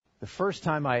the first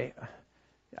time I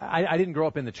didn't grow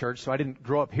up in the church, so I didn't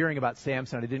grow up hearing about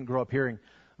Samson. I didn't grow up hearing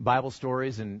Bible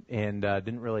stories and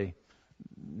didn't really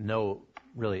know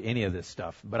really any of this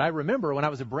stuff. But I remember when I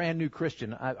was a brand new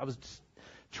Christian, I was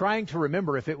trying to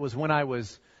remember if it was when I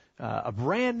was a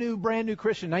brand new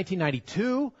Christian,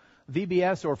 1992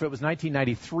 VBS, or if it was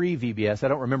 1993 VBS. I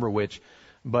don't remember which.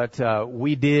 But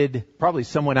we did, probably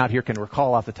someone out here can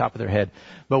recall off the top of their head,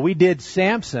 but we did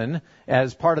Samson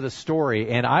as part of the story,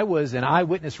 and I was an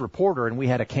eyewitness reporter, and we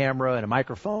had a camera and a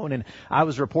microphone, and I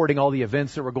was reporting all the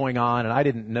events that were going on, and I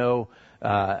didn't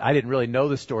really know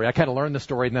the story. I kind of learned the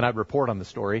story, and then I'd report on the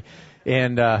story,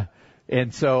 and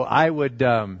so I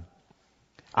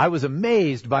was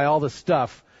amazed by all the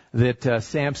stuff that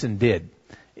Samson did.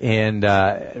 And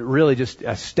really just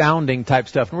astounding type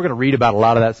stuff. And we're going to read about a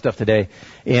lot of that stuff today.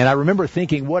 And I remember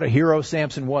thinking what a hero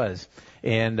Samson was,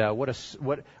 and what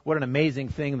an amazing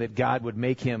thing that God would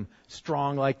make him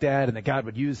strong like that, and that God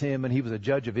would use him, and he was a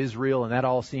judge of Israel, and that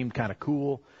all seemed kind of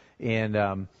cool. And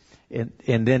then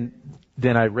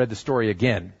I read the story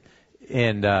again,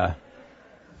 and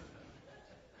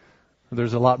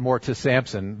there's a lot more to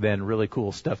Samson than really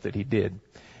cool stuff that he did.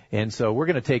 And so we're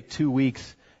going to take 2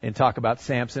 weeks and talk about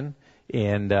Samson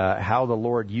and how the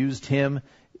Lord used him.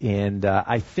 And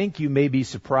I think you may be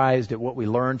surprised at what we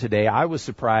learned today. I was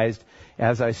surprised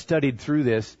as I studied through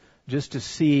this just to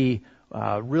see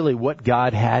really what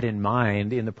God had in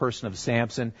mind in the person of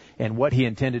Samson and what he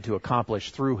intended to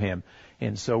accomplish through him.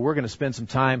 And so we're going to spend some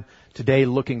time today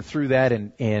looking through that.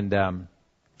 And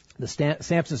the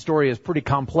Samson story is pretty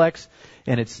complex,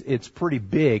 and it's pretty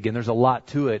big, and there's a lot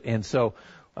to it. And so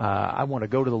I want to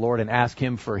go to the Lord and ask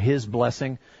Him for His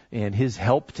blessing and His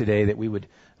help today, that we would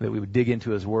dig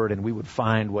into His Word and we would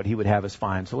find what He would have us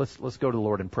find. So let's go to the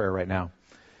Lord in prayer right now.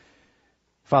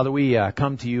 Father, we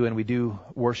come to You and we do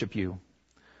worship You.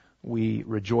 We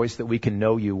rejoice that we can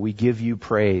know You. We give You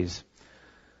praise.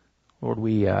 Lord,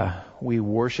 we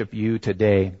worship You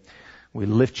today. We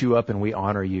lift You up and we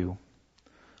honor You.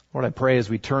 Lord, I pray as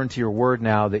we turn to Your Word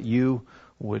now that You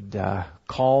would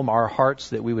calm our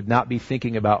hearts, that we would not be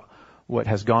thinking about what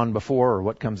has gone before or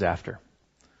what comes after,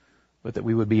 but that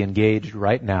we would be engaged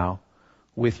right now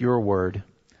with Your Word,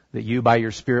 that You by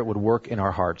Your Spirit would work in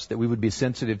our hearts, that we would be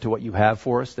sensitive to what You have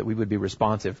for us, that we would be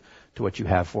responsive to what You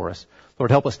have for us. Lord,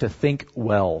 help us to think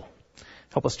well.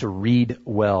 Help us to read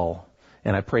well.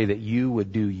 And I pray that You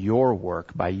would do Your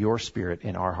work by Your Spirit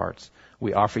in our hearts.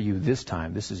 We offer You this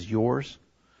time. This is Yours.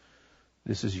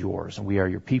 This is Yours, and we are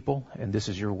Your people, and this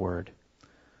is Your Word.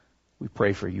 We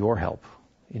pray for Your help.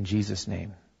 In Jesus'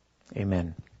 name,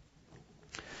 amen.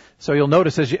 So you'll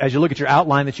notice as you look at your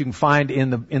outline that you can find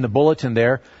in the bulletin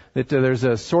there, that there's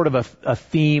a sort of a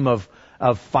theme of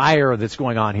fire that's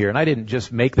going on here. And I didn't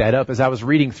just make that up. As I was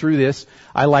reading through this,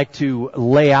 I like to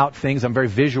lay out things. I'm very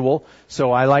visual,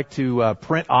 so I like to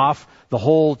print off the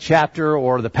whole chapter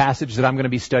or the passage that I'm going to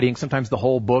be studying, sometimes the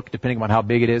whole book, depending on how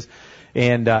big it is.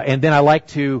 And then I like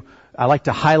to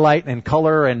highlight and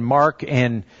color and mark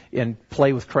and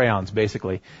play with crayons,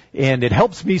 basically. And it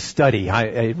helps me study.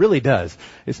 It really does.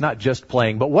 It's not just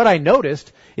playing. But what I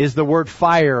noticed is the word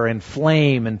fire and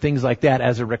flame and things like that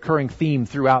as a recurring theme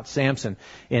throughout Samson.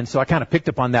 And so I kind of picked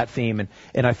up on that theme,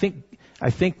 and I think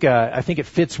it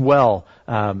fits well.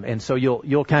 And so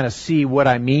you'll kind of see what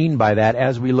I mean by that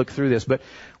as we look through this. But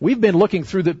we've been looking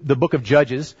through the book of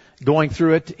Judges, going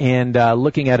through it and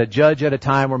looking at a judge at a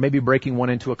time, or maybe breaking one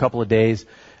into a couple of days,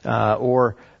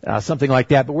 or something like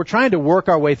that. But we're trying to work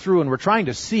our way through, and we're trying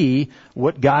to see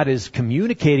what God is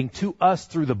communicating to us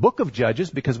through the book of Judges,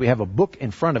 because we have a book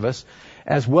in front of us,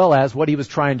 as well as what He was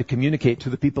trying to communicate to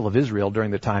the people of Israel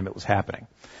during the time it was happening.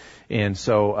 And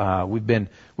so we've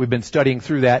been studying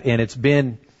through that, and it's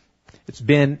been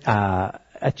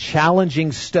a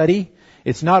challenging study.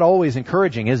 It's not always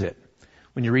encouraging, is it?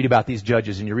 When you read about these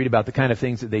judges and you read about the kind of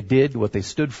things that they did, what they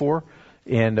stood for.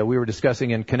 And we were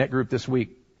discussing in Connect Group this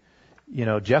week,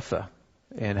 Jephthah,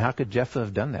 and how could Jephthah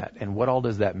have done that, and what all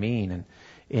does that mean?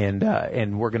 And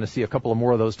we're going to see a couple of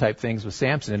more of those type things with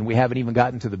Samson, and we haven't even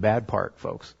gotten to the bad part,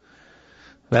 folks.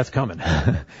 That's coming.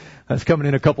 That's coming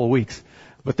in a couple of weeks.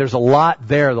 But there's a lot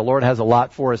there. The Lord has a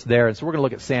lot for us there. And so we're going to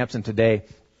look at Samson today.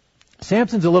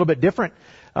 Samson's a little bit different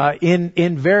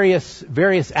in various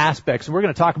aspects. And we're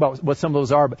going to talk about what some of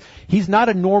those are. But he's not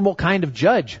a normal kind of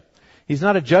judge. He's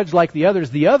not a judge like the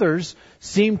others. The others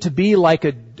seem to be like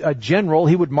a general.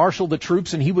 He would marshal the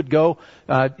troops and he would go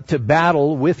to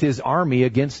battle with his army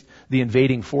against the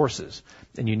invading forces.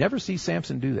 And you never see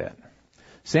Samson do that.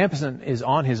 Samson is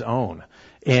on his own.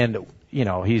 And,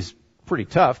 he's pretty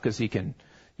tough because he can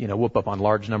whoop up on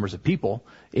large numbers of people,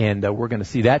 and we're going to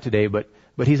see that today, but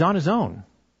he's on his own.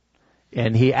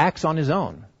 and he acts on his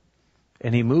own,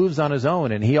 and he moves on his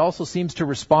own, and he also seems to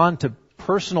respond to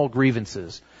personal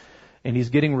grievances, and he's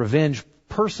getting revenge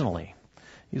personally.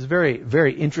 He's a very,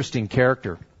 very interesting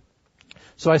character.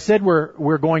 So I said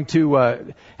we're going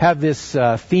to have this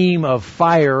theme of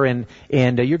fire, and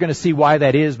you're going to see why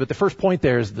that is. But the first point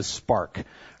there is the spark.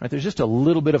 Right? There's just a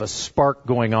little bit of a spark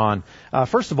going on.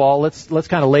 First of all, let's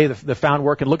kind of lay the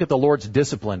groundwork and look at the Lord's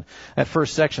discipline. That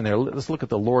first section there. Let's look at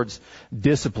the Lord's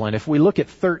discipline. If we look at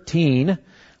 13,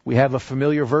 we have a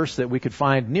familiar verse that we could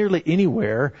find nearly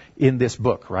anywhere in this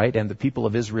book, right? And the people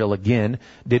of Israel again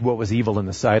did what was evil in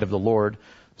the sight of the Lord.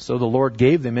 So the Lord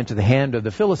gave them into the hand of the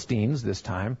Philistines this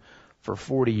time for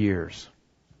 40 years.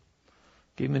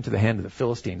 Gave them into the hand of the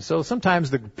Philistines. So sometimes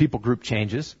the people group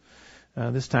changes.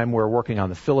 This time we're working on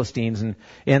the Philistines.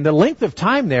 And the length of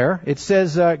time there, it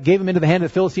says, gave them into the hand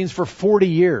of the Philistines for 40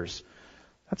 years.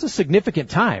 That's a significant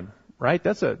time, right?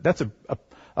 That's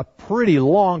a pretty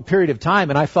long period of time.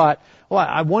 And I thought, well,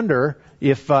 I wonder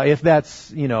if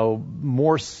that's,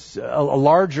 more, a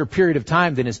larger period of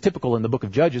time than is typical in the book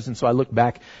of Judges. And so I looked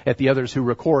back at the others who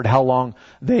record how long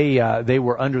they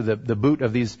were under the boot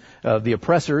of the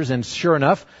oppressors. And sure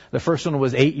enough, the first one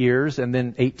was 8 years, and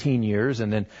then 18 years,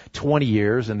 and then 20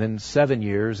 years, and then 7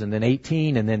 years, and then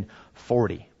 18, and then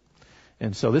 40.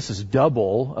 And so this is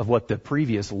double of what the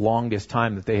previous longest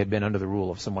time that they had been under the rule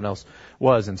of someone else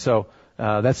was. And so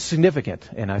that's significant,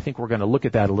 and I think we're going to look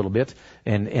at that a little bit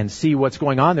and see what's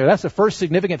going on there. That's the first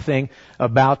significant thing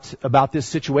about this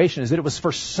situation, is that it was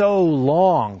for so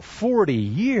long, 40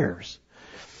 years.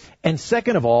 And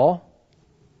second of all,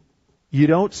 you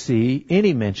don't see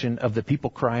any mention of the people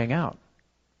crying out.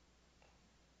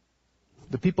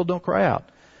 The people don't cry out.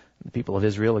 The people of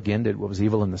Israel, again, did what was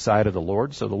evil in the sight of the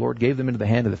Lord. So the Lord gave them into the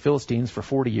hand of the Philistines for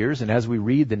 40 years. And as we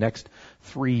read the next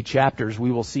 3 chapters,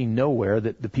 we will see nowhere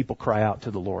that the people cry out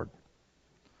to the Lord.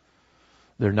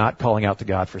 They're not calling out to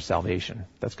God for salvation.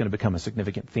 That's going to become a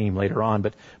significant theme later on.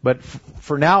 But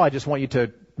for now, I just want you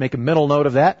to make a mental note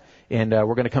of that. And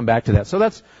we're going to come back to that. So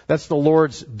that's the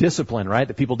Lord's discipline, right?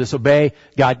 The people disobey.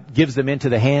 God gives them into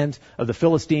the hand of the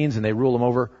Philistines, and they rule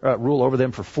over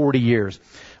them for 40 years.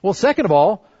 Well, second of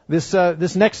all,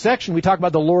 this next section, we talk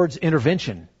about the Lord's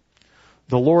intervention.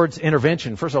 The Lord's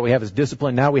intervention. First of all, we have His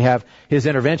discipline. Now we have His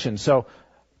intervention. So,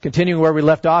 continuing where we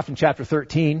left off in chapter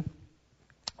 13,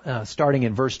 starting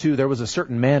in verse 2, there was a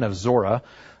certain man of Zorah,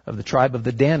 of the tribe of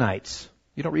the Danites.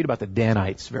 You don't read about the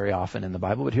Danites very often in the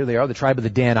Bible, but here they are, the tribe of the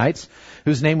Danites,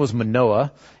 whose name was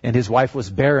Manoah, and his wife was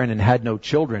barren and had no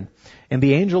children. And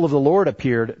the angel of the Lord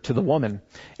appeared to the woman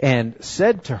and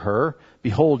said to her,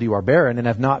 Behold, you are barren and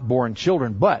have not borne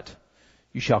children, but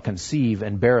you shall conceive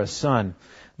and bear a son.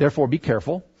 Therefore be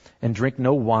careful, and drink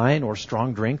no wine or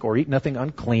strong drink, or eat nothing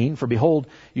unclean, for behold,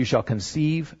 you shall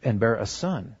conceive and bear a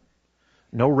son.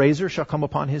 No razor shall come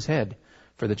upon his head,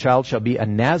 for the child shall be a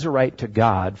Nazirite to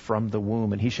God from the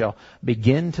womb, and he shall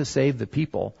begin to save the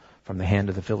people from the hand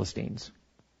of the Philistines.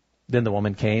 Then the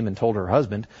woman came and told her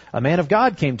husband, A man of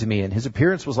God came to me, and his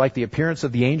appearance was like the appearance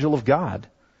of the angel of God,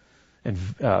 and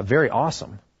very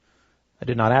awesome. I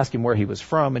did not ask him where he was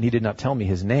from, and he did not tell me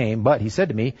his name, but he said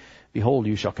to me, Behold,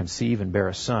 you shall conceive and bear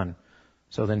a son.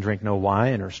 So then drink no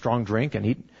wine or strong drink, and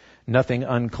eat nothing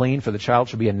unclean, for the child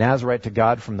shall be a Nazirite to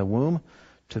God from the womb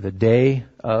to the day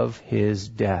of his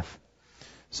death.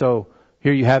 So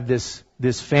here you have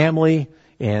this family,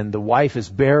 and the wife is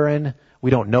barren.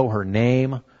 We don't know her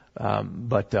name,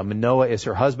 but Manoah is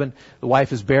her husband. The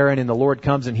wife is barren, and the Lord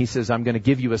comes and He says, I'm going to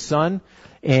give you a son,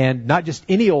 and not just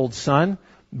any old son,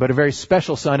 but a very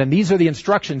special son. And these are the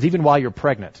instructions even while you're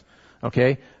pregnant.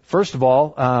 Okay? First of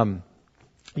all,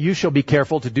 you shall be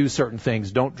careful to do certain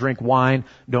things. Don't drink wine.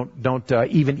 Don't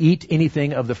even eat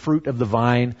anything of the fruit of the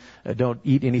vine. Don't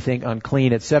eat anything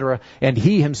unclean, etc. And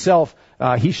he himself,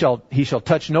 he shall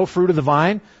touch no fruit of the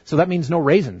vine. So that means no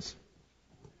raisins,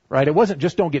 right? It wasn't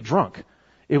just don't get drunk.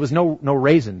 It was no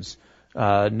raisins,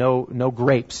 no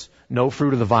grapes, no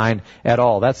fruit of the vine at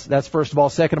all. That's first of all.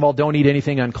 Second of all, don't eat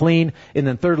anything unclean. And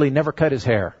then thirdly, never cut his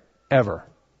hair, ever,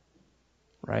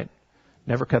 right?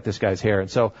 Never cut this guy's hair. And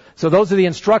so those are the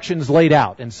instructions laid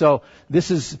out. And so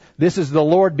this is the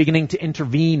Lord beginning to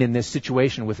intervene in this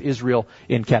situation with Israel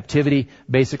in captivity,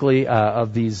 basically,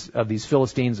 of these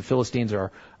Philistines. The Philistines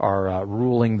are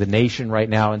ruling the nation right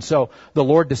now. And so the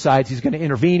Lord decides He's going to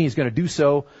intervene. He's going to do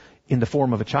so in the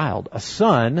form of a child, a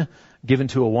son given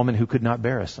to a woman who could not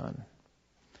bear a son.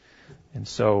 And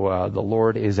so the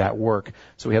Lord is at work.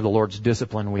 So we have the Lord's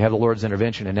discipline, we have the Lord's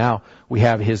intervention, and now we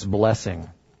have His blessing.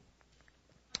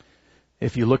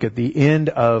 If you look at the end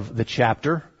of the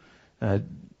chapter,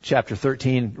 chapter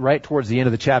 13, right towards the end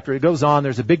of the chapter. It goes on.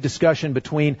 There's a big discussion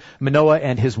between Manoah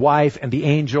and his wife and the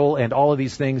angel and all of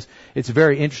these things. It's a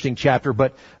very interesting chapter.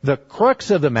 But the crux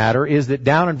of the matter is that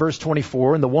down in verse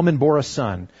 24, and the woman bore a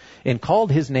son and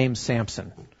called his name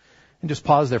Samson. And just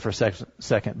pause there for a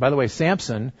second. By the way,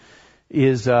 Samson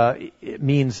is, it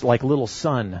means like little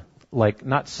son, like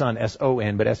not son,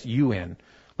 S-O-N, but S-U-N.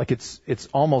 Like it's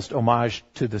almost homage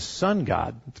to the sun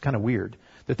god. It's kind of weird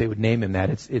that they would name him that.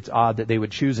 It's odd that they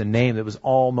would choose a name that was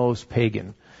almost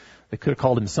pagan. They could have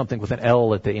called him something with an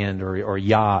L at the end or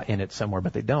Yah in it somewhere,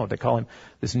 but they don't. They call him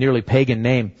this nearly pagan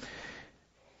name.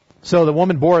 So the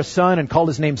woman bore a son and called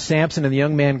his name Samson, and the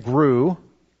young man grew,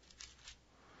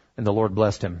 and the Lord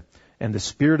blessed him. And the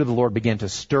Spirit of the Lord began to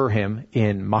stir him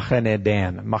in Machane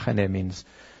Dan. Machane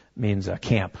means a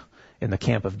camp. In the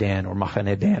camp of Dan, or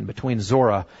Machane Dan, between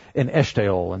Zorah and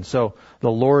Eshtaol. And so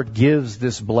the Lord gives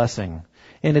this blessing.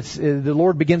 And the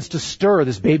Lord begins to stir.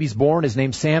 This baby's born. His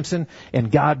name's Samson.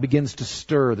 And God begins to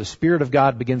stir. The Spirit of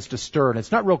God begins to stir. And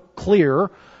it's not real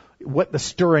clear what the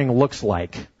stirring looks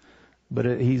like.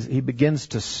 But he begins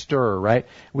to stir, right?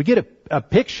 We get a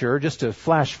picture, just to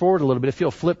flash forward a little bit. If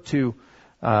you'll flip to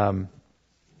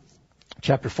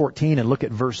chapter 14 and look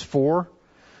at verse 4.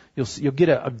 You'll get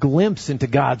a glimpse into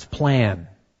God's plan.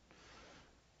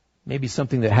 Maybe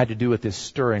something that had to do with this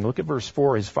stirring. Look at verse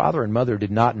 4. His father and mother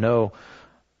did not know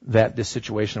that this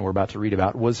situation we're about to read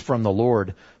about was from the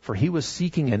Lord, for he was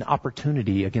seeking an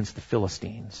opportunity against the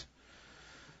Philistines.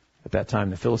 At that time,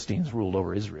 the Philistines ruled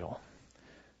over Israel.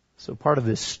 So part of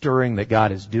this stirring that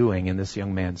God is doing in this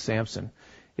young man, Samson,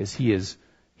 is he is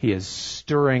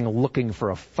stirring, looking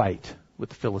for a fight with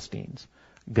the Philistines.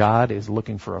 God is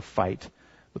looking for a fight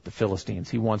with the Philistines.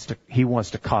 He wants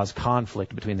to cause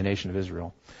conflict between the nation of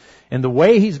Israel. And the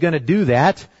way he's going to do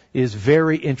that is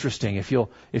very interesting.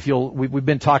 We've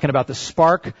been talking about the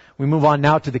spark. We move on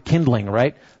now to the kindling,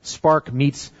 right? Spark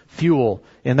meets fuel.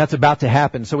 And that's about to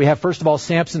happen. So we have, first of all,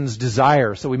 Samson's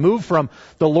desire. So we move from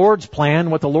the Lord's plan,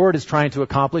 what the Lord is trying to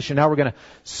accomplish, and now we're going to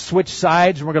switch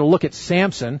sides and we're going to look at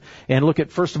Samson and look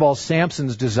at, first of all,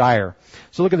 Samson's desire.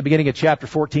 So look at the beginning of chapter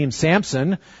 14.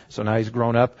 Samson, so now he's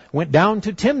grown up, went down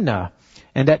to Timnah.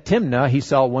 And at Timnah he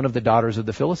saw one of the daughters of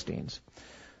the Philistines.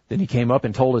 Then he came up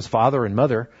and told his father and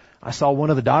mother, I saw one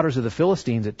of the daughters of the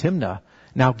Philistines at Timnah.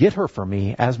 Now get her for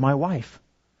me as my wife.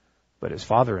 But his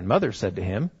father and mother said to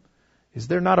him, Is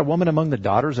there not a woman among the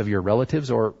daughters of your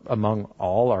relatives or among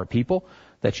all our people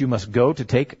that you must go to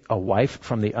take a wife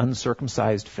from the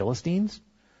uncircumcised Philistines?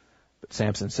 But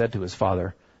Samson said to his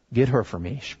father, Get her for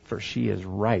me, for she is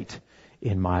right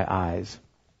in my eyes.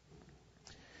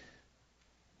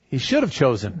 He should have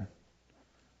chosen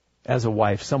as a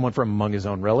wife someone from among his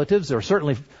own relatives, or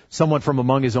certainly someone from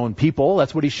among his own people.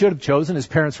 That's what he should have chosen. His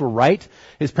parents were right.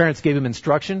 His parents gave him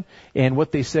instruction, and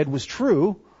what they said was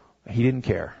true. He didn't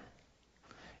care.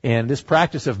 And this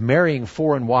practice of marrying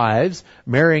foreign wives,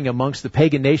 marrying amongst the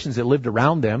pagan nations that lived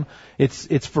around them,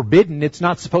 it's forbidden. It's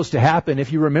not supposed to happen.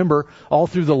 If you remember, all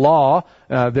through the law,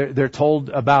 they're told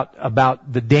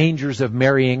about the dangers of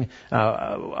marrying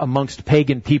amongst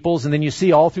pagan peoples. And then you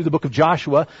see all through the book of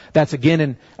Joshua, that's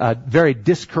again very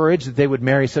discouraged that they would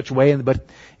marry such a way. But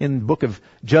in the book of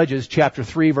Judges, chapter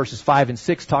 3, verses 5 and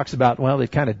 6 talks about, well, they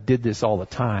kind of did this all the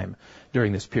time.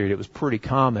 During this period, it was pretty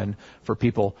common for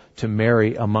people to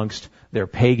marry amongst their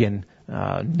pagan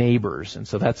neighbors. And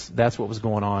so that's what was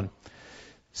going on.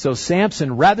 So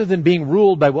Samson, rather than being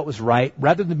ruled by what was right,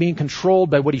 rather than being controlled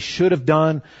by what he should have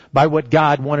done, by what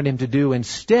God wanted him to do,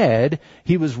 instead,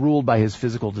 he was ruled by his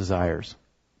physical desires,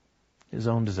 his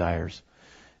own desires.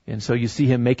 And so you see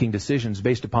him making decisions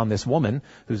based upon this woman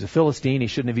who's a Philistine he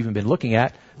shouldn't have even been looking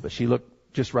at, but she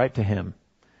looked just right to him.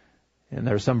 And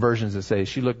there are some versions that say,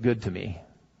 she looked good to me.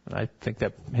 And I think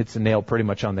that hits the nail pretty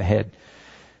much on the head.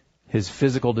 His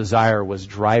physical desire was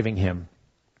driving him.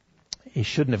 He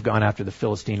shouldn't have gone after the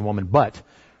Philistine woman. But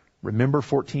remember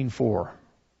 14:4.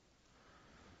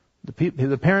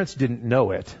 The parents didn't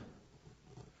know it.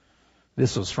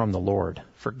 This was from the Lord.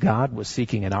 For God was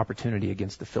seeking an opportunity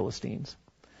against the Philistines.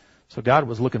 So God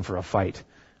was looking for a fight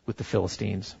with the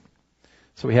Philistines.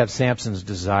 So we have Samson's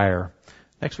desire.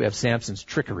 Next we have Samson's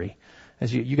trickery.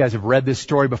 As you guys have read this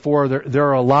story before, there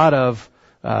are a lot of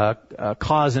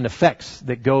cause and effects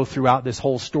that go throughout this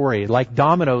whole story, like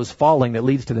dominoes falling that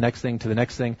leads to the next thing, to the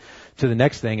next thing, to the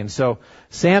next thing. And so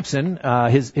Samson,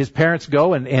 his parents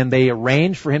go and they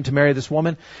arrange for him to marry this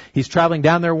woman. He's traveling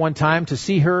down there one time to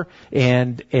see her,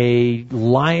 and a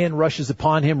lion rushes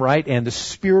upon him, right? And the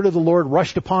Spirit of the Lord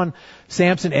rushed upon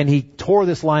Samson, and he tore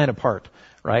this lion apart.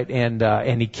 right?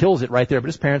 And he kills it right there, but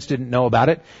his parents didn't know about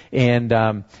it. And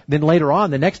then later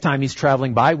on, the next time he's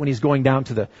traveling by, when he's going down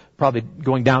to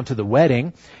the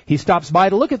wedding, he stops by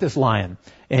to look at this lion,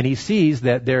 and he sees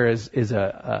that there is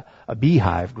a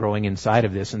beehive growing inside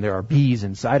of this, and there are bees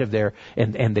inside of there,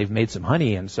 and they've made some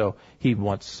honey, and so he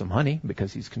wants some honey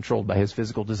because he's controlled by his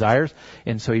physical desires,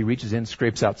 and so he reaches in,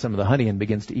 scrapes out some of the honey, and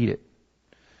begins to eat it.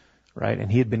 Right?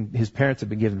 And his parents had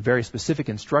been given very specific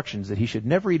instructions that he should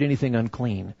never eat anything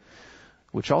unclean,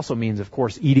 which also means, of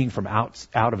course, eating from out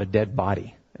of a dead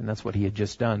body. And that's what he had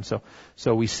just done. So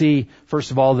we see,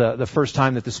 first of all, the first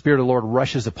time that the Spirit of the Lord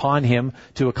rushes upon him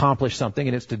to accomplish something,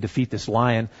 and it's to defeat this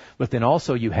lion. But then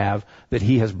also you have that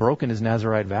he has broken his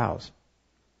Nazirite vows.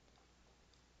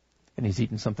 And he's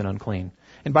eaten something unclean.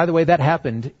 And by the way, that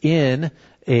happened in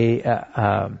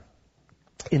an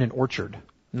orchard.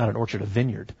 Not an orchard, a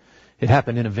vineyard. It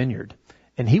happened in a vineyard.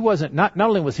 And he wasn't, not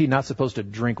only was he not supposed to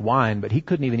drink wine, but he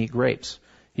couldn't even eat grapes.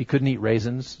 He couldn't eat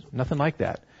raisins, nothing like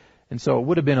that. And so it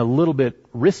would have been a little bit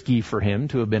risky for him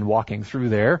to have been walking through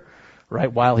there,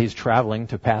 right, while he's traveling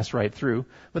to pass right through.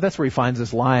 But that's where he finds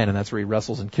this lion, and that's where he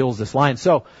wrestles and kills this lion.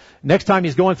 So next time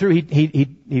he's going through,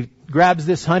 he grabs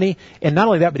this honey, and not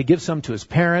only that, but he gives some to his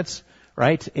parents,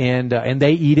 right? And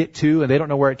they eat it too, and they don't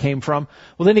know where it came from.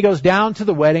 Well, then he goes down to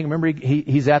the wedding. Remember,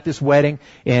 he's at this wedding,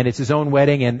 and it's his own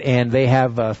wedding, and they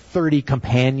have 30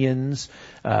 companions,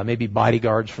 maybe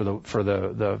bodyguards for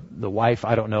the wife,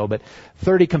 I don't know, but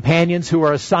 30 companions who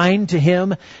are assigned to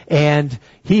him, and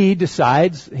he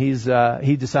decides he's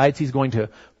going to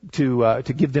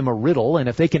give them a riddle, and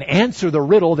if they can answer the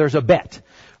riddle, there's a bet,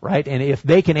 right? And if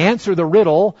they can answer the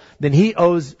riddle, then he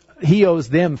owes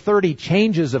them 30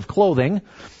 changes of clothing.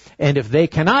 And if they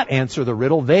cannot answer the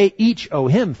riddle, they each owe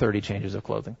him 30 changes of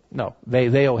clothing. No,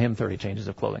 they owe him 30 changes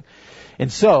of clothing.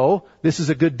 And so, this is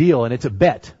a good deal, and it's a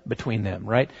bet between them,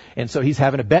 right? And so he's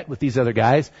having a bet with these other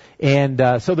guys.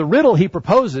 And so the riddle he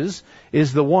proposes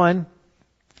is the one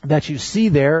that you see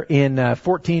there in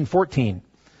 14:14.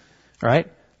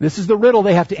 Right? This is the riddle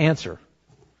they have to answer.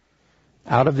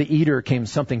 Out of the eater came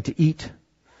something to eat.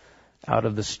 Out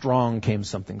of the strong came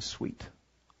something sweet.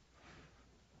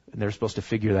 And they're supposed to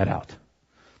figure that out.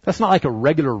 That's not like a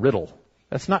regular riddle.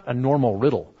 That's not a normal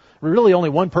riddle. Really only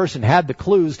one person had the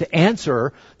clues to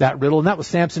answer that riddle, and that was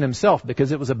Samson himself,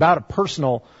 because it was about a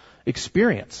personal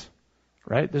experience.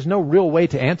 Right? There's no real way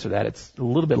to answer that. It's a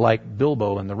little bit like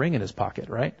Bilbo and the ring in his pocket,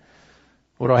 right?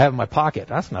 What do I have in my pocket?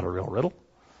 That's not a real riddle.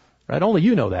 Right? Only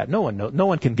you know that. No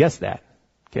one can guess that.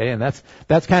 Okay, and that's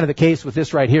kind of the case with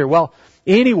this right here. Well,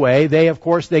 anyway, they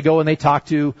go and they talk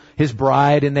to his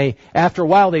bride, and after a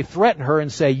while they threaten her and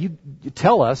say, you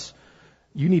tell us,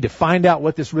 you need to find out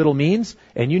what this riddle means,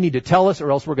 and you need to tell us,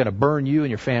 or else we're going to burn you and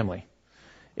your family.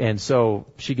 And so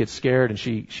she gets scared, and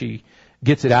she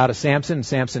gets it out of Samson, and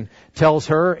Samson tells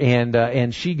her,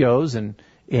 and she goes and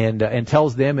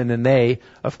tells them, and then they,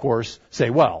 of course, say,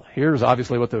 well, here's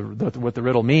obviously what the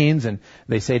riddle means, and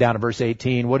they say down in verse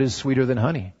 18, what is sweeter than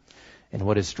honey, and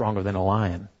what is stronger than a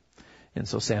lion? And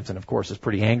so Samson, of course, is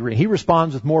pretty angry, and he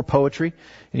responds with more poetry,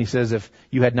 and he says, if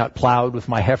you had not plowed with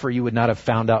my heifer, you would not have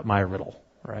found out my riddle,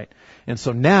 right? And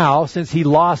so now, since he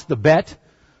lost the bet,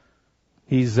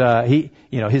 his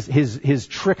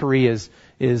trickery is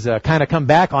kind of come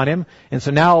back on him, and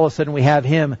so now all of a sudden we have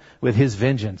him with his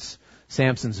vengeance.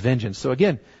 Samson's vengeance. So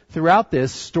again, throughout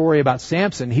this story about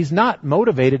Samson, he's not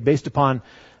motivated based upon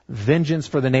vengeance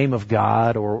for the name of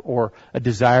God, or a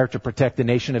desire to protect the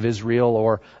nation of Israel,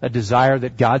 or a desire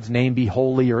that God's name be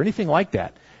holy, or anything like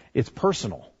that. It's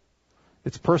personal.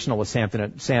 It's personal with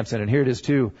Samson, and here it is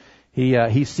too.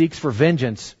 He seeks for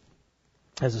vengeance.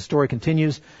 As the story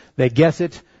continues, they guess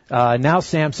it. Now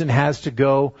Samson has to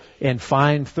go and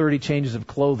find 30 changes of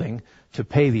clothing to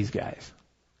pay these guys,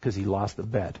 because he lost the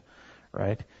bet.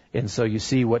 Right? And so you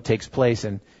see what takes place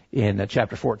in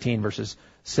chapter 14, verses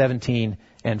 17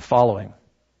 and following.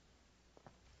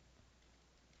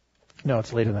 No,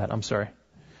 it's later than that. I'm sorry.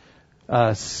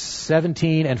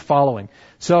 17 and following.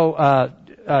 So,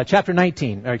 verse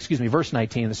 19,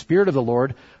 the Spirit of the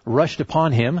Lord rushed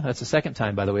upon him. That's the second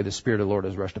time, by the way, the Spirit of the Lord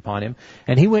has rushed upon him.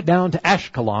 And he went down to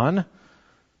Ashkelon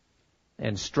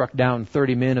and struck down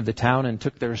 30 men of the town and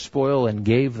took their spoil and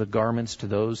gave the garments to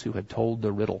those who had told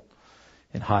the riddle.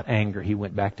 In hot anger, he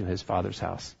went back to his father's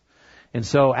house. And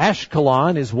so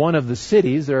Ashkelon is one of the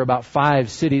cities. There are about 5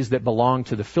 cities that belong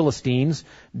to the Philistines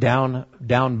down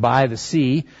by the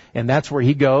sea. And that's where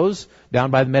he goes,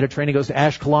 down by the Mediterranean. He goes to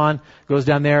Ashkelon, goes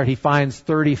down there. He finds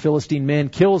 30 Philistine men,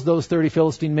 kills those 30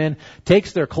 Philistine men,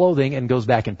 takes their clothing, and goes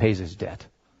back and pays his debt.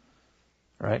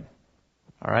 Right?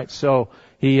 All right. So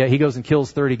he goes and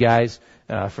kills 30 guys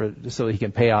so that he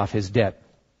can pay off his debt.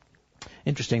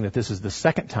 Interesting that this is the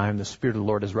second time the Spirit of the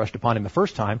Lord has rushed upon him. The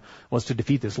first time was to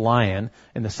defeat this lion,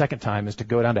 and the second time is to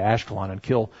go down to Ashkelon and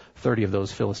kill 30 of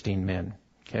those Philistine men.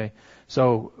 Okay?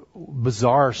 So,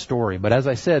 bizarre story. But as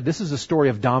I said, this is a story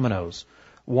of dominoes,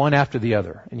 one after the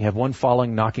other. And you have one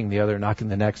falling, knocking the other, knocking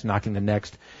the next, knocking the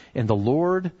next. And the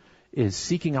Lord is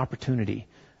seeking opportunity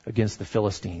against the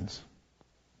Philistines.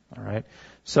 All right?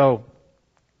 So,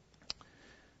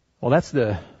 well, that's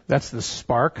the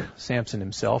spark, Samson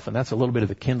himself, and that's a little bit of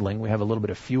the kindling. We have a little bit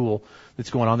of fuel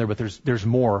that's going on there, but there's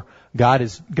more. God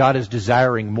is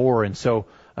desiring more, and so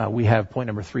we have point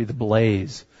number 3, the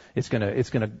blaze. It's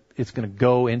gonna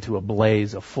go into a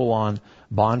blaze, a full-on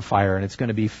bonfire, and it's going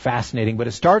to be fascinating. But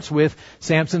it starts with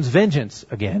Samson's vengeance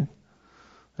again.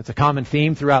 That's a common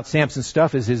theme throughout Samson's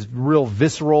stuff, is his real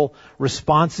visceral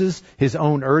responses, his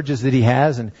own urges that he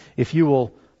has. And if you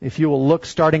will look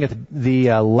starting at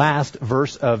the last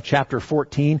verse of chapter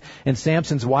 14, and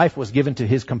Samson's wife was given to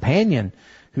his companion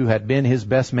who had been his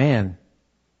best man.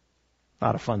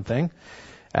 Not a fun thing.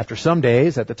 After some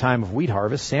days, at the time of wheat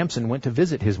harvest, Samson went to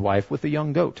visit his wife with a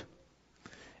young goat.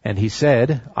 And he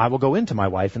said, I will go into my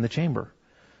wife in the chamber.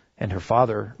 But her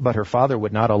father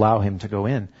would not allow him to go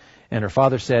in. And her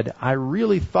father said, I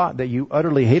really thought that you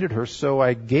utterly hated her, so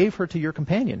I gave her to your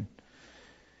companion.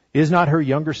 Is not her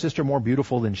younger sister more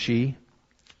beautiful than she?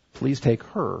 Please take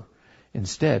her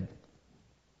instead.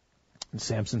 And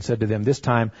Samson said to them, this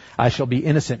time I shall be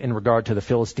innocent in regard to the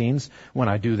Philistines when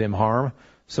I do them harm.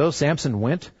 So Samson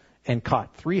went and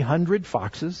caught 300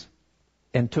 foxes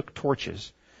and took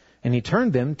torches. And he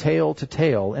turned them tail to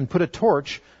tail and put a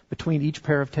torch between each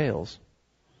pair of tails.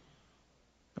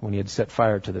 When he had set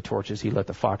fire to the torches, he let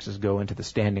the foxes go into the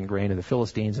standing grain of the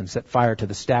Philistines and set fire to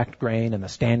the stacked grain and the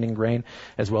standing grain,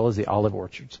 as well as the olive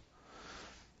orchards.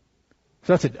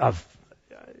 So that's a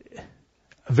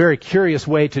very curious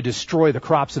way to destroy the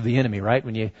crops of the enemy, right?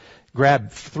 When you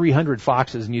grab 300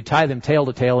 foxes and you tie them tail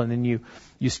to tail, and then you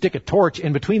stick a torch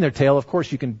in between their tail, of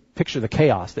course you can picture the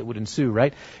chaos that would ensue,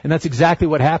 right? And that's exactly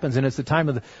what happens. And it's the time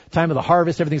of the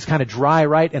harvest. Everything's kind of dry,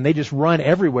 right? And they just run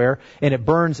everywhere, and it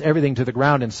burns everything to the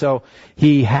ground. And so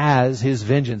he has his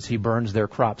vengeance. He burns their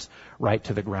crops right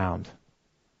to the ground.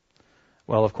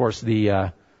 Well, of course,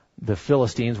 the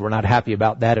Philistines were not happy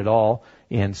about that at all.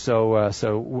 And so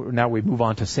now we move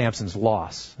on to Samson's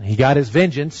loss. He got his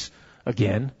vengeance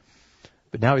again.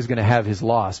 But now he's going to have his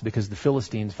loss because the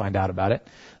Philistines find out about it.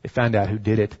 They find out who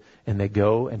did it, and they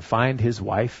go and find his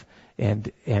wife and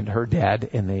her dad,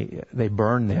 and they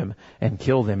burn them and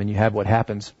kill them. And you have what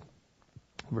happens.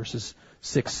 Verses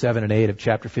 6, 7, and 8 of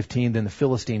chapter 15. Then the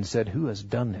Philistines said, who has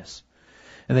done this?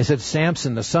 And they said,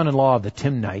 Samson, the son-in-law of the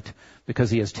Timnite,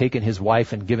 because he has taken his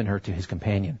wife and given her to his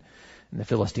companion. And the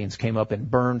Philistines came up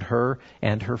and burned her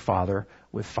and her father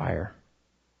with fire.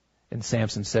 And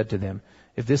Samson said to them,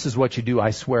 if this is what you do,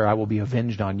 I swear I will be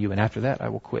avenged on you, and after that I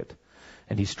will quit.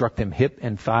 And he struck them hip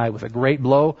and thigh with a great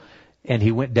blow, and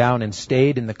he went down and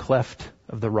stayed in the cleft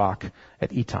of the rock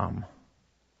at Etam.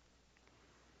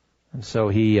 And so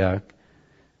he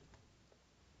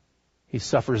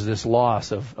suffers this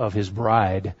loss of his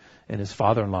bride and his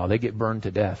father-in-law. They get burned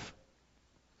to death.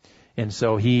 And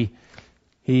so he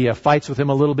fights with them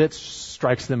a little bit,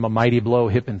 strikes them a mighty blow,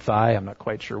 hip and thigh. I'm not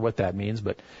quite sure what that means,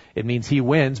 but it means he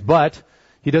wins. But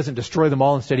he doesn't destroy them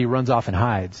all. Instead, he runs off and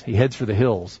hides. He heads for the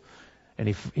hills. And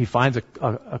he finds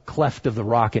a cleft of the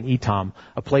rock in Etam,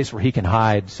 a place where he can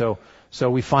hide. So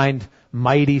we find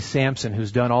mighty Samson,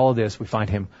 who's done all of this. We find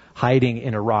him hiding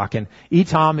in a rock. And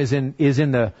Etam is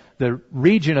in the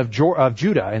region of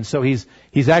Judah. And so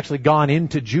he's actually gone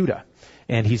into Judah.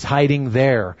 And he's hiding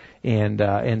there.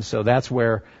 And so that's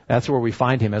where we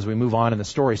find him as we move on in the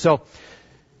story. So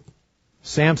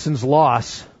Samson's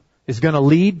loss is going to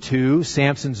lead to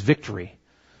Samson's victory.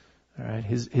 All right,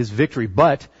 his victory,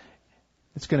 but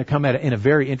it's going to come in a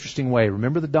very interesting way.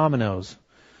 Remember the dominoes.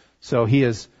 So he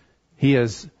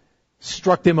has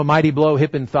struck them a mighty blow,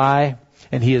 hip and thigh,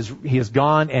 and he has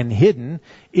gone and hidden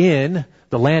in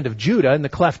the land of Judah in the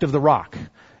cleft of the rock.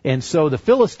 And so the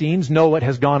Philistines know what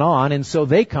has gone on, and so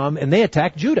they come and they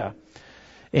attack Judah.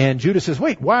 And Judah says,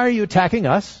 wait, why are you attacking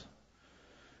us?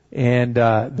 And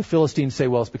the Philistines say,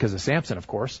 well, it's because of Samson, of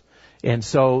course. And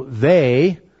so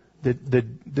the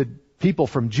people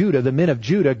from Judah, the men of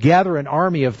Judah, gather an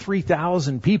army of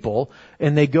 3,000 people,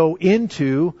 and they go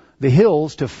into the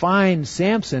hills to find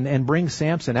Samson and bring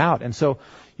Samson out. And so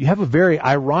you have a very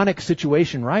ironic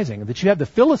situation rising, that you have the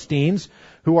Philistines,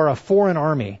 who are a foreign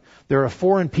army. They're a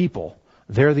foreign people.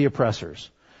 They're the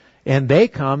oppressors. And they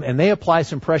come and they apply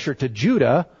some pressure to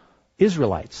Judah,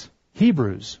 Israelites,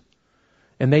 Hebrews.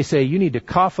 And they say, you need to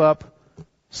cough up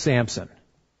Samson,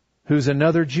 who's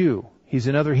another Jew. He's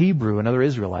another Hebrew, another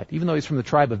Israelite. Even though he's from the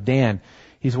tribe of Dan,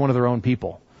 he's one of their own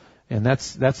people. And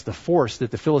that's the force that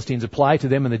the Philistines apply to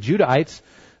them. And the Judahites,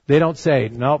 they don't say,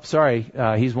 nope, sorry,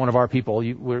 he's one of our people.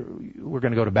 We're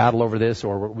going to go to battle over this,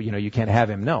 or, you can't have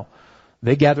him. No.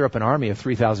 They gather up an army of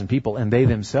 3,000 people, and they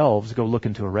themselves go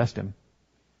looking to arrest him,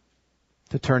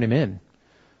 to turn him in,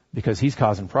 because he's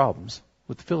causing problems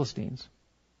with the Philistines.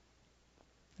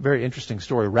 Very interesting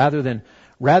story. Rather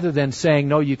than saying,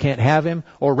 no, you can't have him,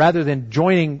 or rather than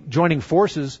joining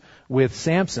forces with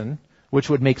Samson, which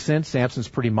would make sense, Samson's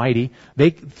pretty mighty,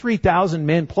 3,000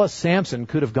 men plus Samson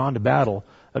could have gone to battle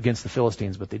against the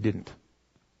Philistines, but they didn't.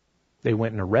 They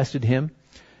went and arrested him,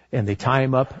 and they tie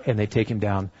him up, and they take him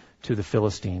down to the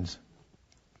Philistines.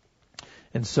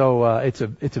 And so it's a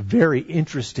very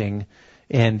interesting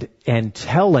and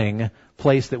telling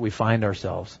place that we find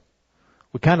ourselves.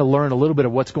 We kind of learn a little bit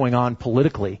of what's going on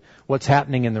politically, what's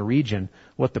happening in the region,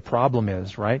 what the problem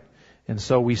is, right? And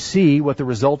so we see what the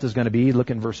result is going to be.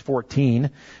 Look in verse 14.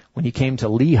 When he came to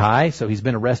Lehi, so he's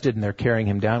been arrested and they're carrying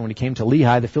him down. When he came to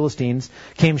Lehi, the Philistines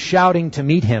came shouting to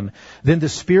meet him. Then the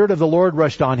Spirit of the Lord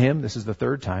rushed on him. This is the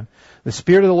third time. The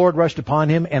Spirit of the Lord rushed upon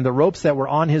him, and the ropes that were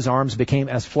on his arms became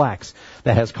as flax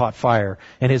that has caught fire,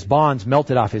 and his bonds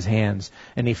melted off his hands.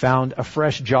 And he found a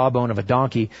fresh jawbone of a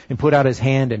donkey, and put out his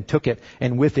hand and took it,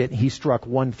 and with it he struck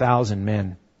 1,000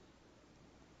 men.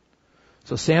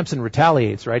 So Samson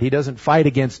retaliates, right? He doesn't fight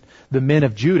against the men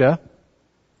of Judah.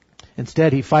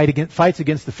 Instead, he fights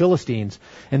against the Philistines.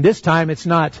 And this time it's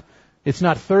not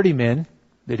 30 men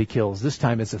that he kills. This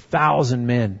time it's 1,000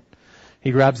 men.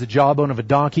 He grabs the jawbone of a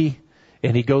donkey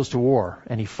and he goes to war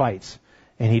and he fights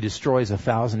and he destroys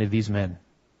 1,000 of these men.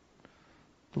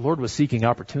 The Lord was seeking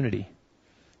opportunity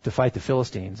to fight the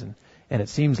Philistines, and it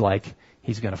seems like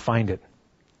he's going to find it.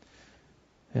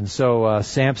 And so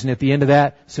Samson, at the end of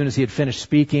that, as soon as he had finished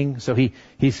speaking, so he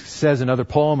says another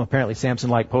poem. Apparently Samson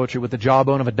liked poetry. With the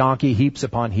jawbone of a donkey, heaps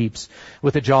upon heaps.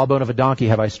 With the jawbone of a donkey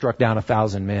have I struck down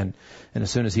 1,000 men. And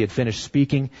as soon as he had finished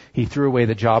speaking, he threw away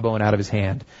the jawbone out of his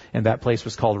hand. And that place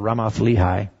was called Ramath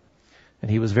Lehi. And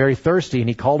he was very thirsty, and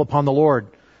he called upon the Lord.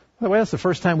 By the way, that's the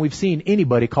first time we've seen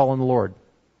anybody call on the Lord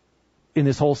in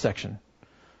this whole section.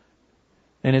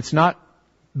 And it's not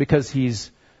because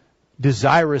he's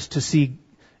desirous to see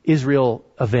Israel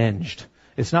avenged.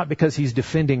 It's not because he's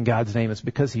defending God's name. It's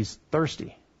because he's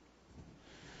thirsty.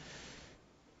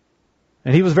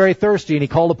 And he was very thirsty, and he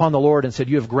called upon the Lord and said,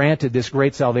 you have granted this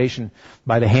great salvation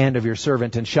by the hand of your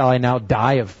servant, and shall I now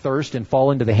die of thirst and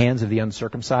fall into the hands of the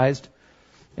uncircumcised?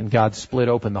 And God split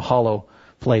open the hollow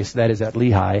place that is at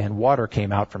Lehi, and water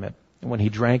came out from it. And when he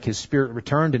drank, his spirit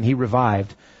returned, and he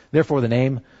revived. Therefore the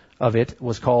name of it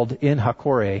was called En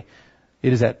Hakkore.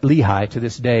 It is at Lehi to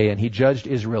this day, and he judged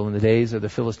Israel in the days of the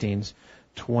Philistines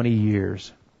 20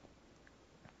 years.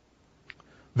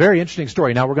 Very interesting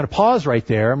story. Now we're going to pause right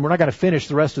there, and we're not going to finish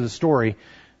the rest of the story,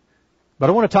 but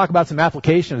I want to talk about some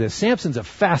application of this. Samson's a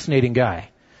fascinating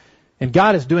guy, and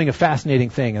God is doing a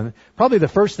fascinating thing. And probably the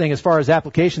first thing as far as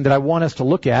application that I want us to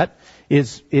look at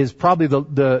is probably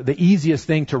the easiest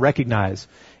thing to recognize,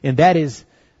 and that is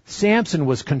Samson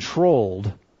was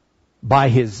controlled by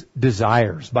his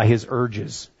desires, by his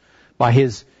urges, by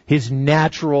his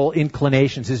natural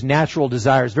inclinations, his natural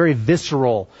desires, very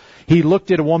visceral. He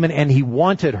looked at a woman and he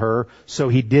wanted her, so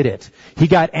he did it. He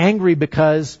got angry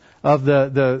because of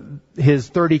his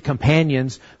 30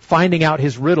 companions finding out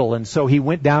his riddle, and so he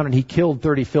went down and he killed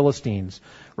 30 Philistines.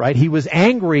 Right? He was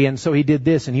angry, and so he did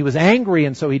this, and he was angry,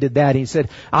 and so he did that. He said,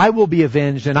 I will be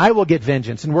avenged, and I will get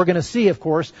vengeance. And we're going to see, of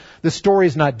course, the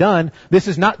story's not done. This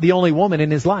is not the only woman in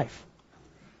his life,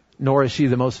 nor is she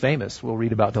the most famous. We'll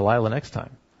read about Delilah next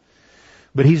time.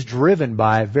 But he's driven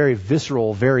by very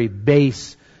visceral, very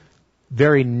base,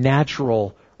 very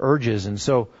natural urges. And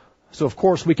so of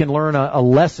course we can learn a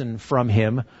lesson from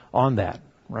him on that,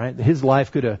 right? His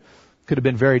life could have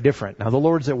been very different. Now the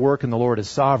Lord's at work and the Lord is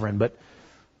sovereign, but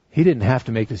he didn't have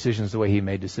to make decisions the way he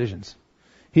made decisions.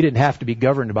 He didn't have to be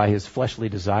governed by his fleshly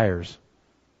desires.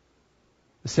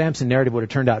 The Samson narrative would have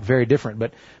turned out very different,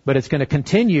 but it's going to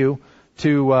continue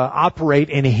to operate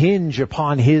and hinge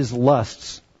upon his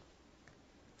lusts.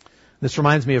 This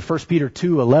reminds me of 1 Peter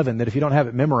 2:11, that if you don't have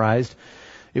it memorized,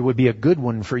 it would be a good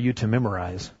one for you to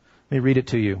memorize. Let me read it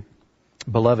to you.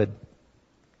 Beloved,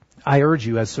 I urge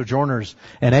you as sojourners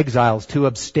and exiles to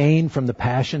abstain from the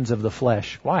passions of the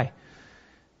flesh. Why?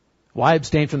 Why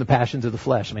abstain from the passions of the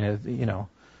flesh? I mean,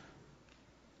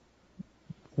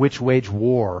 which wage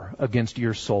war against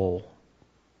your soul.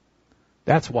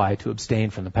 That's why to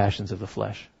abstain from the passions of the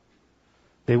flesh.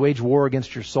 They wage war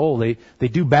against your soul. They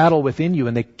do battle within you,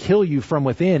 and they kill you from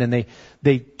within, and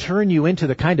they turn you into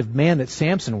the kind of man that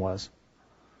Samson was.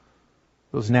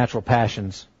 Those natural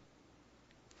passions.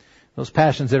 Those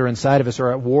passions that are inside of us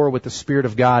are at war with the Spirit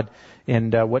of God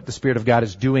and what the Spirit of God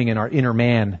is doing in our inner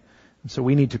man. And so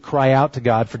we need to cry out to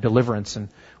God for deliverance, and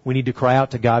we need to cry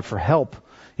out to God for help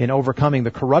in overcoming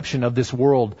the corruption of this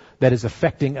world that is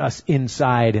affecting us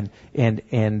inside,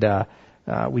 and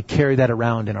we carry that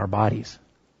around in our bodies.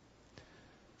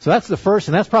 So that's the first,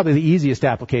 and that's probably the easiest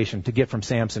application to get from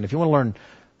Samson. If you want to learn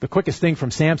the quickest thing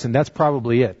from Samson, that's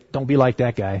probably it. Don't be like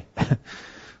that guy.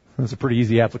 That's a pretty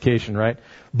easy application, right?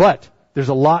 But there's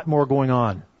a lot more going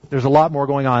on. There's a lot more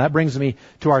going on. That brings me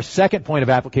to our second point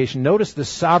of application. Notice the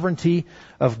sovereignty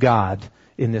of God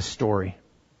in this story.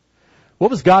 What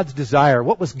was God's desire?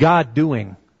 What was God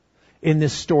doing in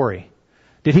this story?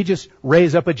 Did he just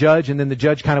raise up a judge and then the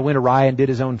judge kind of went awry and did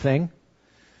his own thing?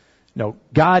 No,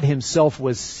 God himself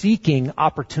was seeking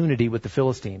opportunity with the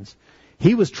Philistines.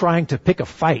 He was trying to pick a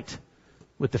fight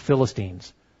with the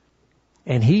Philistines.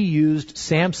 And he used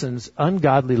Samson's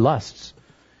ungodly lusts,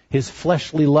 his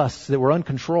fleshly lusts that were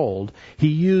uncontrolled. He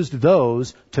used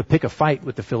those to pick a fight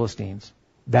with the Philistines.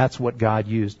 That's what God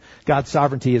used. God's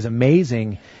sovereignty is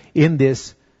amazing in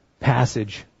this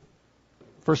passage.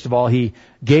 First of all, he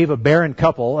gave a barren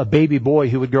couple a baby boy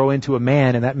who would grow into a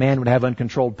man, and that man would have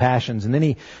uncontrolled passions. And then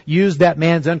he used that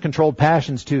man's uncontrolled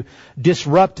passions to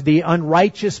disrupt the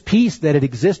unrighteous peace that had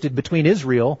existed between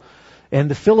Israel and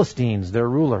the Philistines, their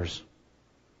rulers.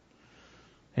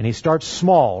 And he starts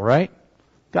small, right?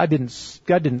 God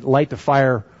didn't light the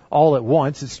fire all at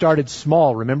once. It started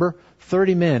small, remember?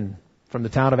 30 men from the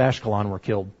town of Ashkelon were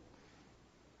killed.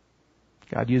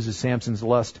 God uses Samson's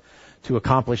lust to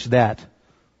accomplish that.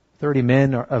 30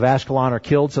 men of Ashkelon are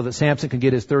killed so that Samson can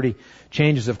get his 30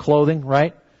 changes of clothing,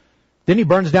 right? Then he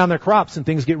burns down their crops and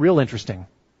things get real interesting.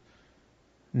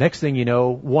 Next thing you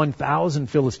know, 1,000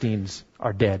 Philistines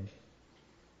are dead.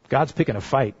 God's picking a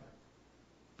fight.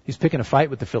 He's picking a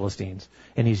fight with the Philistines.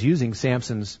 And he's using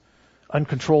Samson's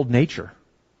uncontrolled nature.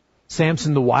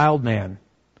 Samson the wild man.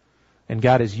 And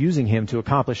God is using him to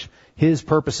accomplish his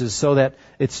purposes so that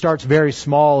it starts very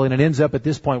small and it ends up at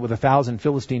this point with 1,000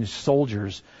 Philistine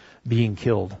soldiers being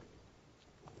killed.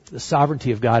 The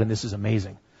sovereignty of God in this is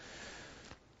amazing.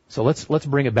 So let's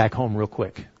bring it back home real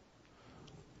quick.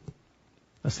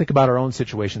 Let's think about our own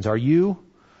situations. Are you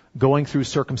going through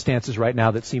circumstances right now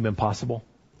that seem impossible?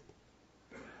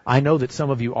 I know that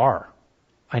some of you are.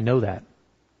 I know that.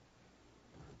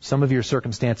 Some of your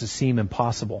circumstances seem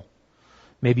impossible.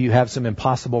 Maybe you have some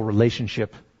impossible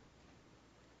relationship.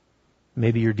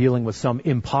 Maybe you're dealing with some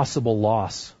impossible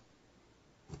loss.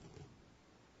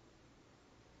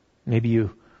 Maybe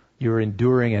you're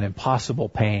enduring an impossible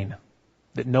pain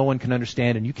that no one can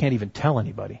understand and you can't even tell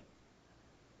anybody.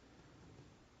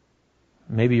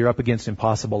 Maybe you're up against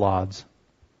impossible odds.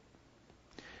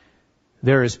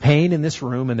 There is pain in this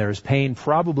room, and there is pain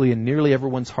probably in nearly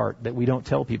everyone's heart that we don't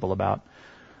tell people about.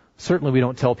 Certainly we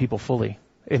don't tell people fully,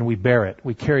 and we bear it.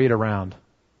 We carry it around.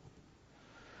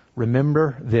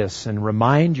 Remember this and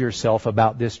remind yourself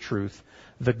about this truth.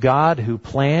 The God who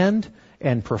planned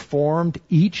and performed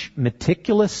each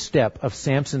meticulous step of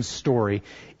Samson's story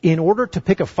in order to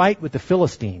pick a fight with the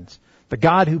Philistines, the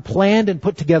God who planned and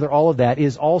put together all of that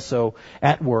is also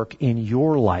at work in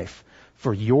your life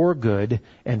for your good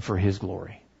and for His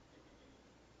glory.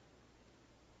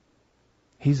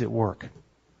 He's at work.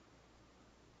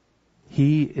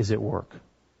 He is at work.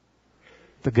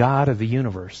 The God of the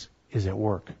universe is at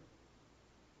work.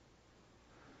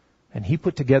 And He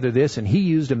put together this, and He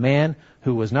used a man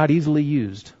who was not easily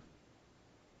used.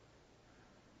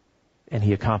 And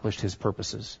He accomplished His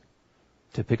purposes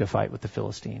to pick a fight with the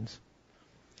Philistines.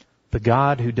 The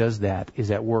God who does that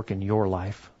is at work in your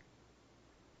life.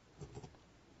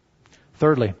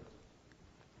 Thirdly,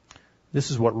 this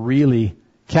is what really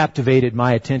captivated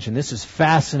my attention. This is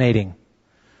fascinating,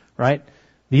 right?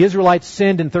 The Israelites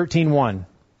sinned in 13:1.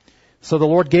 So the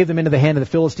Lord gave them into the hand of the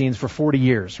Philistines for 40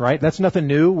 years, right? That's nothing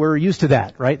new. We're used to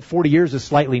that, right? 40 years is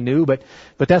slightly new, but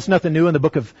that's nothing new in the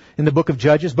book of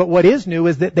Judges. But what is new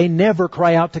is that they never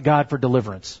cry out to God for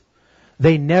deliverance.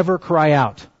 They never cry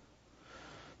out.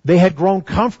 They had grown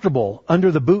comfortable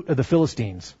under the boot of the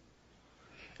Philistines.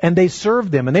 And they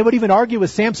served them. And they would even argue with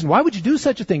Samson, why would you do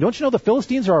such a thing? Don't you know the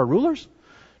Philistines are our rulers?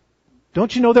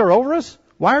 Don't you know they're over us?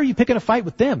 Why are you picking a fight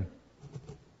with them?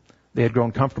 They had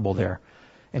grown comfortable there.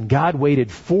 And God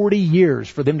waited 40 years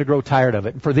for them to grow tired of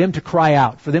it, and for them to cry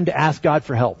out, for them to ask God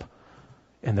for help.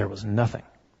 And there was nothing.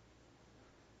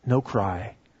 No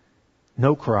cry.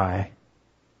 No cry.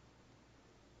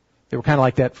 They were kind of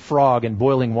like that frog in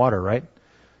boiling water, right?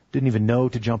 didn't even know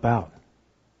to jump out.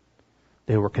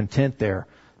 They were content there.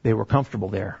 They were comfortable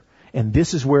there. And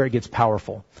this is where it gets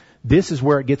powerful. This is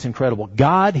where it gets incredible.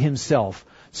 God himself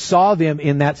saw them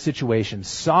in that situation,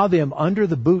 saw them under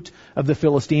the boot of the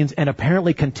Philistines, and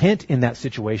apparently content in that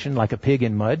situation, like a pig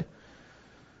in mud.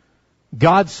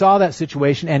 God saw that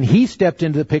situation, and he stepped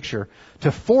into the picture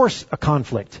to force a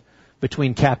conflict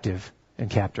between captive and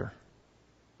captor.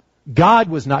 God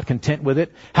was not content with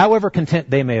it, however content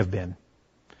they may have been.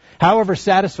 However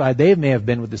satisfied they may have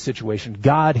been with the situation,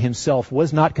 God himself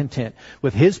was not content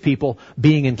with his people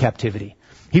being in captivity.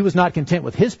 He was not content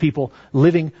with his people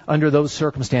living under those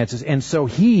circumstances, and so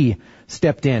he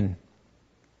stepped in.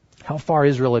 How far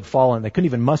Israel had fallen. They couldn't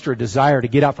even muster a desire to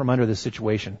get out from under this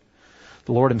situation.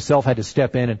 The Lord himself had to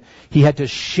step in, and he had to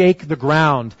shake the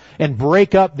ground and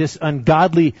break up this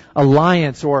ungodly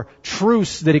alliance or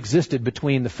truce that existed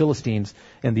between the Philistines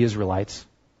and the Israelites.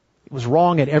 It was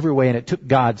wrong in every way, and it took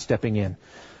God stepping in.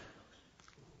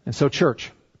 And so,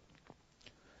 church,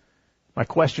 my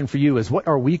question for you is, what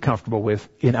are we comfortable with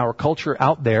in our culture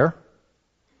out there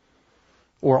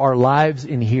or our lives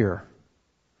in here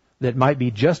that might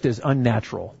be just as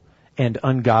unnatural and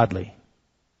ungodly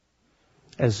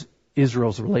as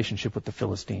Israel's relationship with the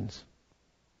Philistines?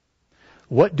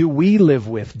 What do we live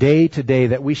with day to day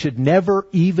that we should never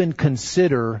even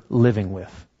consider living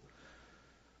with?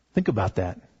 Think about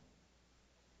that.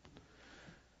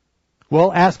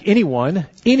 Well, ask anyone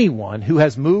who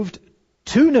has moved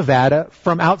to Nevada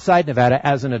from outside Nevada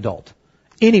as an adult.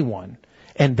 Anyone.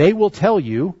 And they will tell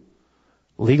you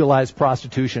legalized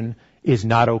prostitution is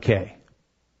not okay.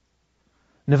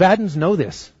 Nevadans know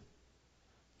this.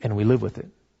 And we live with it.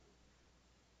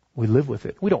 We live with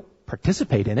it. We don't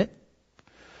participate in it,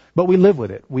 but we live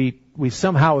with it. We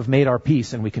somehow have made our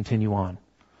peace and we continue on.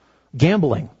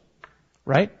 Gambling,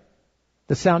 right?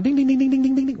 The sound ding, ding, ding, ding,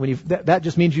 ding, ding, ding. When that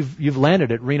just means you've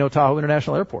landed at Reno Tahoe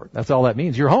International Airport. That's all that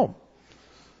means. You're home,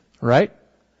 right?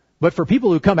 But for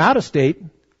people who come out of state,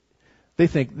 they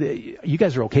think, you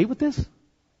guys are okay with this?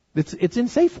 It's in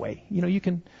Safeway.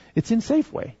 It's in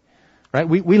Safeway, right?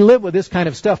 We live with this kind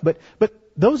of stuff, but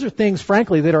those are things,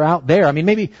 frankly, that are out there. I mean,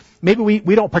 maybe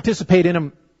we don't participate in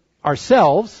them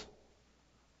ourselves,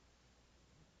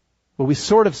 but we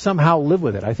sort of somehow live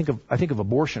with it. I think of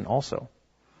abortion also.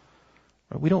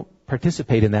 We don't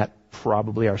participate in that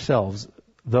probably ourselves,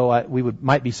 though we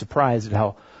might be surprised at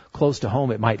how close to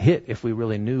home it might hit if we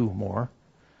really knew more.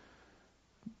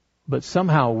 But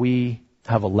somehow we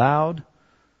have allowed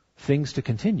things to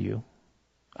continue.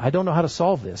 I don't know how to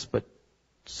solve this, but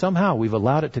somehow we've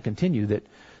allowed it to continue that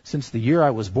since the year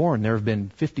I was born, there have been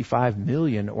 55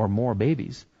 million or more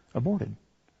babies aborted.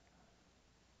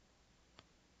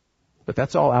 But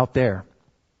that's all out there.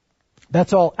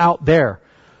 That's all out there.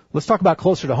 Let's talk about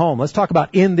closer to home. Let's talk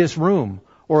about in this room,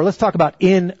 or let's talk about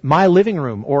in my living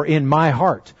room, or in my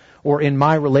heart, or in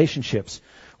my relationships.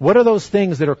 What are those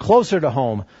things that are closer to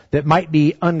home that might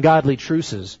be ungodly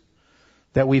truces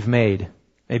that we've made?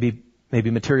 Maybe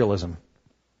materialism.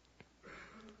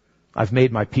 I've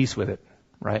made my peace with it,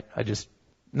 right?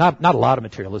 Not a lot of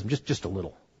materialism, just a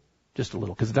little,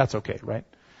 because that's okay, right?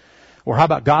 Or how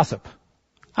about gossip?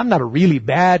 I'm not a really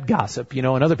bad gossip, and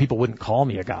other people wouldn't call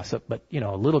me a gossip, but,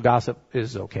 a little gossip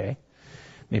is okay.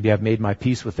 Maybe I've made my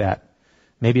peace with that.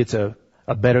 Maybe it's a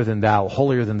better than thou,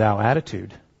 holier than thou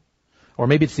attitude. Or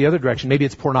maybe it's the other direction. Maybe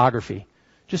it's pornography.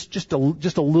 Just a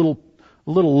little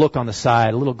look on the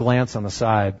side, a little glance on the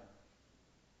side.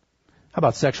 How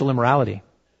about sexual immorality?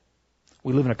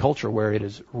 We live in a culture where it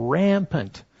is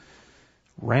rampant.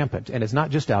 And it's not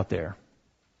just out there.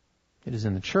 It is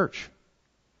in the church.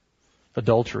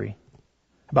 Adultery.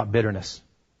 How about bitterness?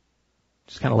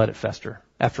 Just kind of let it fester.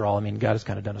 After all, God has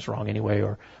kind of done us wrong anyway,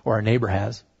 or our neighbor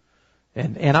has.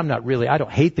 And I'm not really, I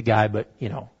don't hate the guy, but,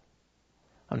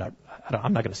 I'm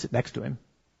not going to sit next to him.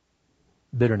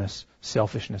 Bitterness,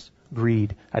 selfishness,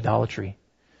 greed, idolatry.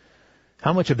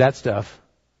 How much of that stuff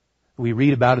we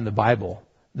read about in the Bible,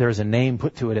 there's a name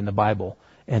put to it in the Bible,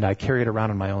 and I carry it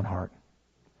around in my own heart.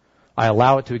 I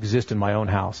allow it to exist in my own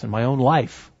house, in my own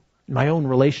life, in my own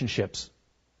relationships.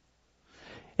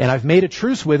 And I've made a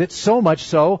truce with it, so much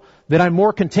so that I'm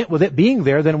more content with it being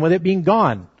there than with it being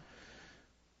gone.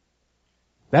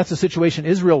 That's the situation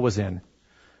Israel was in,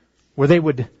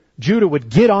 where Judah would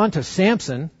get on to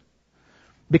Samson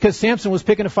because Samson was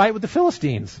picking a fight with the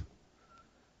Philistines.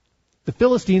 The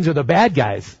Philistines are the bad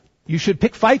guys. You should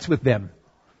pick fights with them.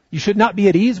 You should not be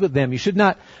at ease with them. You should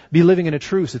not be living in a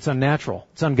truce. It's unnatural.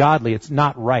 It's ungodly. It's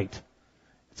not right.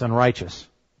 It's unrighteous.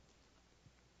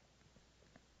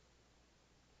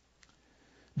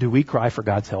 Do we cry for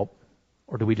God's help,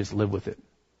 or do we just live with it?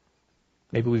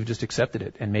 Maybe we've just accepted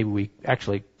it, and maybe we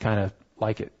actually kind of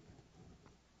like it.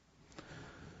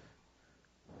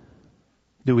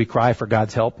 Do we cry for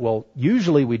God's help? Well,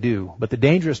 usually we do, but the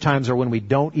dangerous times are when we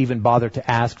don't even bother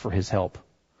to ask for His help.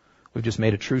 We've just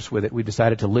made a truce with it. We've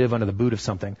decided to live under the boot of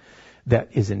something that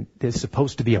is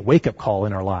supposed to be a wake-up call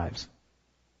in our lives.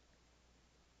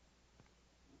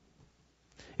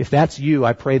 If that's you,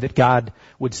 I pray that God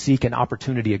would seek an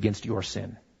opportunity against your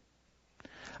sin.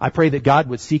 I pray that God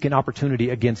would seek an opportunity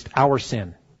against our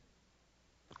sin,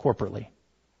 corporately.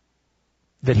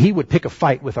 That He would pick a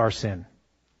fight with our sin.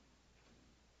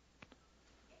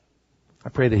 I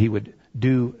pray that He would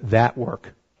do that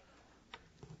work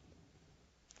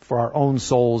for our own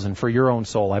souls and for your own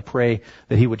soul. I pray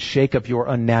that He would shake up your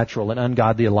unnatural and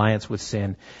ungodly alliance with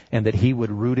sin, and that He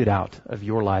would root it out of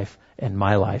your life and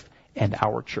my life and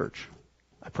our church.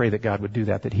 I pray that God would do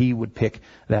that He would pick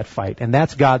that fight. And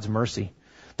that's God's mercy.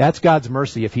 That's God's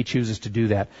mercy if He chooses to do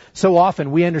that. So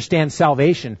often we understand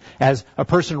salvation as a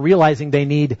person realizing they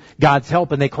need God's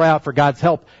help, and they cry out for God's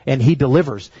help, and He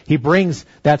delivers. He brings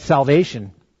that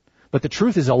salvation. But the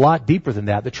truth is a lot deeper than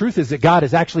that. The truth is that God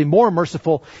is actually more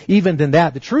merciful even than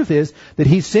that. The truth is that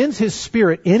He sends His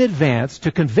Spirit in advance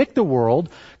to convict the world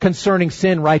concerning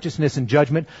sin, righteousness, and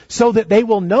judgment, so that they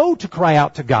will know to cry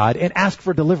out to God and ask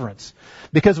for deliverance.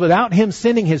 Because without Him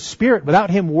sending His Spirit, without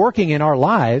Him working in our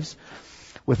lives,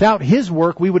 without His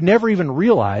work, we would never even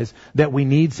realize that we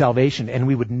need salvation, and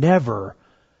we would never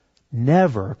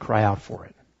cry out for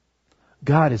it.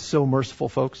 God is so merciful,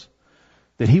 folks,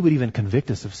 that He would even convict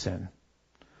us of sin.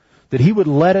 That He would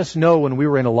let us know when we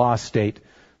were in a lost state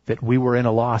that we were in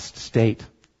a lost state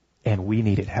and we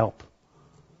needed help.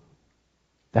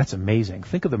 That's amazing.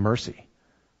 Think of the mercy.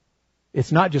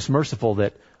 It's not just merciful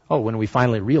that, when we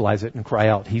finally realize it and cry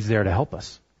out, He's there to help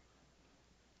us.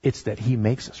 It's that He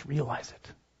makes us realize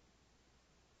it.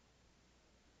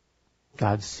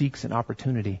 God seeks an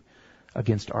opportunity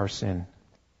against our sin.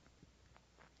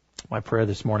 My prayer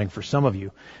this morning for some of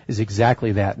you is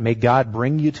exactly that. May God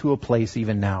bring you to a place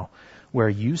even now where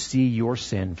you see your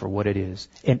sin for what it is,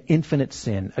 an infinite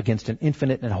sin against an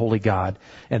infinite and holy God,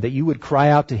 and that you would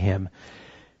cry out to Him,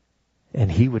 and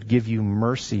He would give you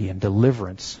mercy and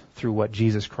deliverance through what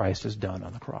Jesus Christ has done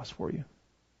on the cross for you.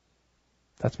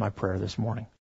 That's my prayer this morning.